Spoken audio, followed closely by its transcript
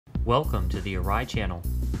Welcome to the Arai channel.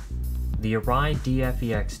 The Arai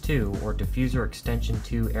DF-X2 or Diffuser Extension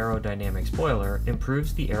 2 aerodynamic spoiler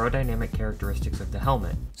improves the aerodynamic characteristics of the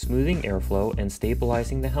helmet, smoothing airflow and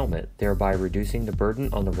stabilizing the helmet, thereby reducing the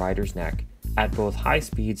burden on the rider's neck. At both high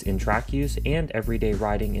speeds in track use and everyday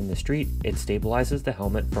riding in the street, it stabilizes the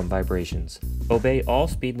helmet from vibrations. Obey all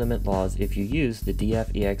speed limit laws if you use the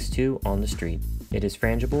DF-X2 on the street. It is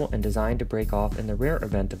frangible and designed to break off in the rare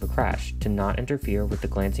event of a crash to not interfere with the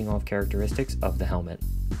glancing off characteristics of the helmet.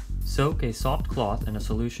 Soak a soft cloth in a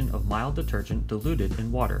solution of mild detergent diluted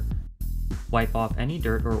in water. Wipe off any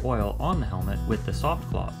dirt or oil on the helmet with the soft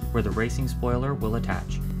cloth, where the racing spoiler will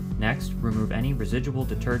attach. Next, remove any residual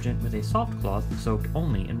detergent with a soft cloth soaked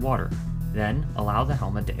only in water. Then, allow the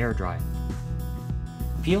helmet to air dry.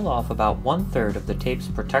 Peel off about 1/3 of the tape's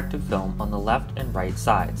protective film on the left and right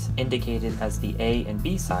sides, indicated as the A and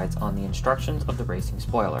B sides on the instructions of the racing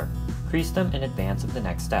spoiler. Crease them in advance of the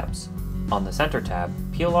next steps. On the center tab,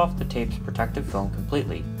 peel off the tape's protective film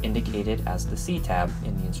completely, indicated as the C tab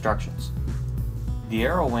in the instructions. The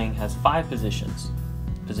aero wing has 5 positions.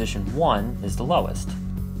 Position 1 is the lowest,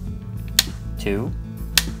 2,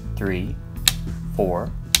 3,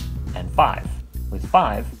 4, and 5, with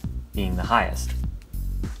 5 being the highest.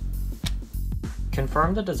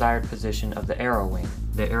 Confirm the desired position of the aero wing.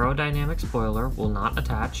 The aerodynamic spoiler will not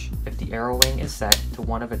attach if the aero wing is set to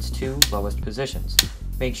one of its 2 lowest positions.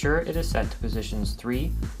 Make sure it is set to positions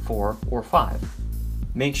 3, 4, or 5.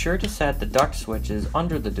 Make sure to set the duct switches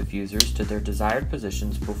under the diffusers to their desired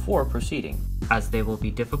positions before proceeding, as they will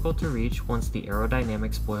be difficult to reach once the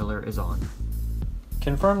aerodynamic spoiler is on.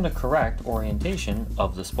 Confirm the correct orientation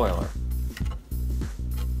of the spoiler.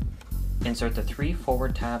 Insert the 3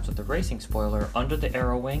 forward tabs of the racing spoiler under the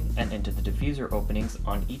aero wing and into the diffuser openings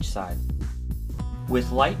on each side.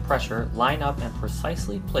 With light pressure, line up and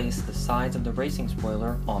precisely place the sides of the racing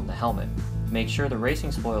spoiler on the helmet. Make sure the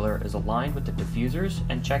racing spoiler is aligned with the diffusers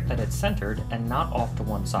and check that it's centered and not off to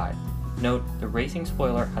one side. Note, the racing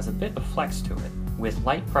spoiler has a bit of flex to it. With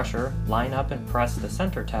light pressure, line up and press the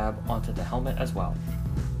center tab onto the helmet as well.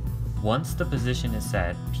 Once the position is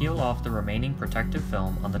set, peel off the remaining protective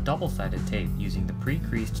film on the double-sided tape using the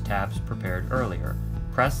pre-creased tabs prepared earlier.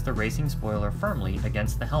 Press the racing spoiler firmly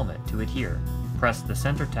against the helmet to adhere. Press the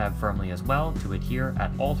center tab firmly as well to adhere at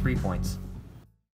all 3 points.